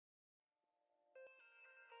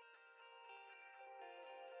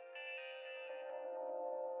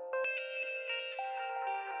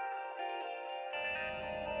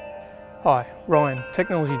Hi, Ryan,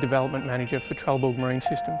 Technology Development Manager for Trelleborg Marine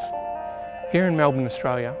Systems. Here in Melbourne,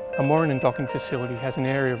 Australia, a mooring and docking facility has an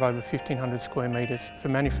area of over 1,500 square metres for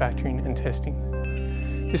manufacturing and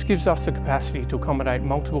testing. This gives us the capacity to accommodate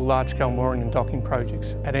multiple large-scale mooring and docking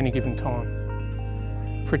projects at any given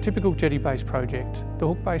time. For a typical jetty-based project, the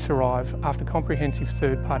hook base arrive after comprehensive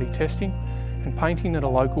third-party testing and painting at a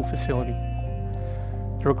local facility.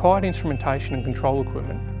 The required instrumentation and control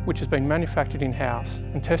equipment, which has been manufactured in-house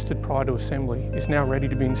and tested prior to assembly, is now ready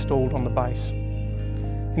to be installed on the base.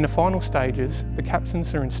 In the final stages, the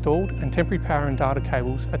capstans are installed and temporary power and data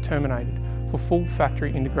cables are terminated for full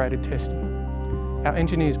factory integrated testing. Our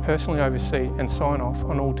engineers personally oversee and sign off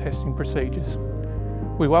on all testing procedures.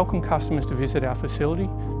 We welcome customers to visit our facility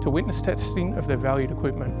to witness testing of their valued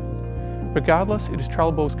equipment. Regardless, it is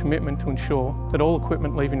Trelleborg's commitment to ensure that all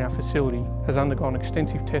equipment leaving our facility has undergone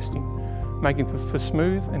extensive testing, making for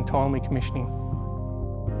smooth and timely commissioning.